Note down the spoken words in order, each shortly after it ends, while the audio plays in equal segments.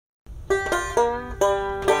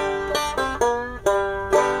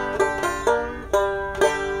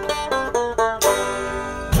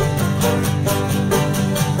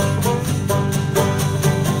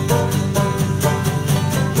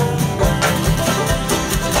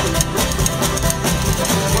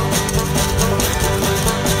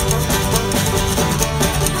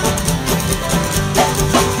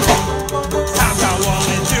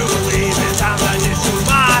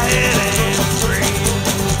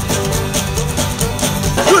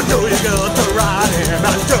got to ride and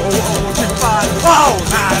I don't want to fight all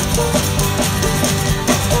night.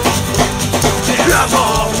 I'm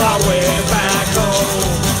on my way back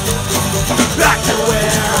home, back to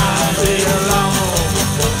where I belong.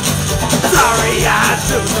 Sorry I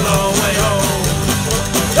took the long way home.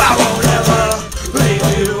 I won't ever leave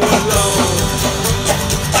you alone.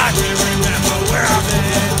 I can remember where I've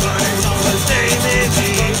been, but it's all the same in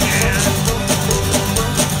the end.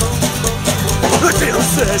 The deal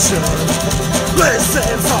session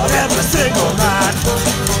listens on every single night,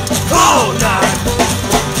 all night.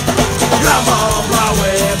 I'm on my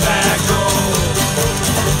way back home,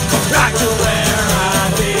 back to where I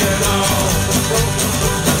belong.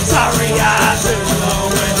 Sorry I took the long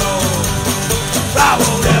way home. I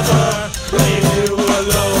won't ever leave you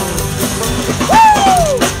alone.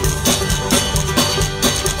 Woo!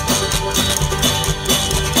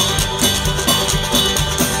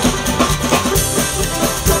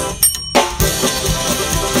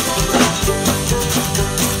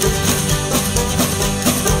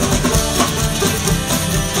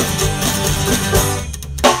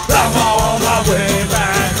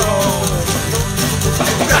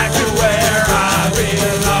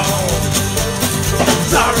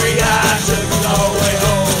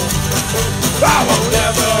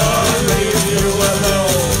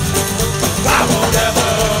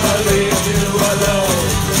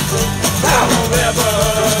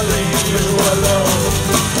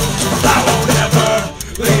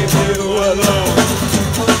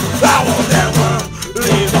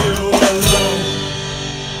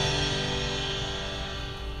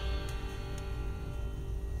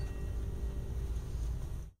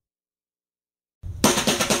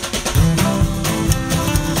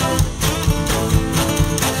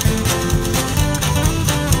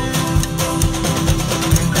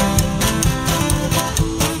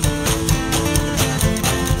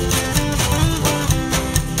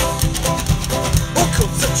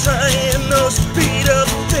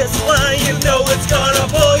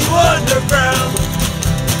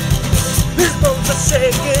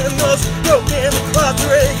 Shaking, those broken clocks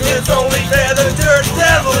ringing. It's only fair the dirt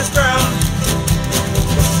devil is drowned.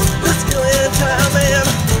 This killing time and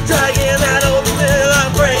dragging that old mill,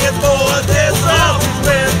 I'm praying for this always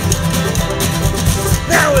win.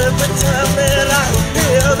 Now every time that I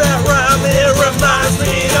hear that rhyme, it reminds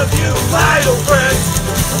me of you, vital friends.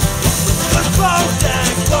 The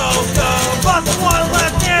smokestack smoked up, but the one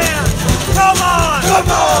left in. Come on, come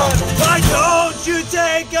on, why don't you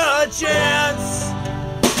take a chance?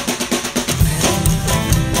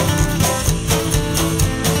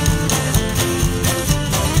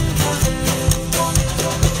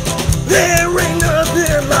 There ain't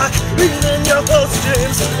nothing like reading your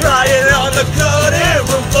postings, lying on the cutting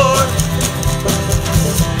room floor.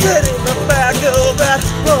 Getting the back of that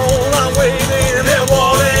roll, I'm waiting and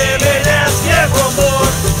wanting and asking for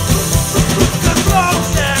more. The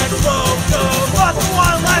smokestack smoked up, but the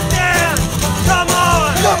one left in. Come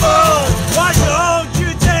on, come on, why don't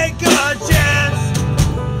you take a chance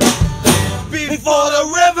before the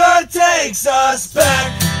river takes us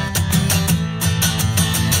back?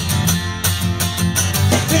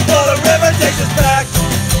 Before the river takes us back.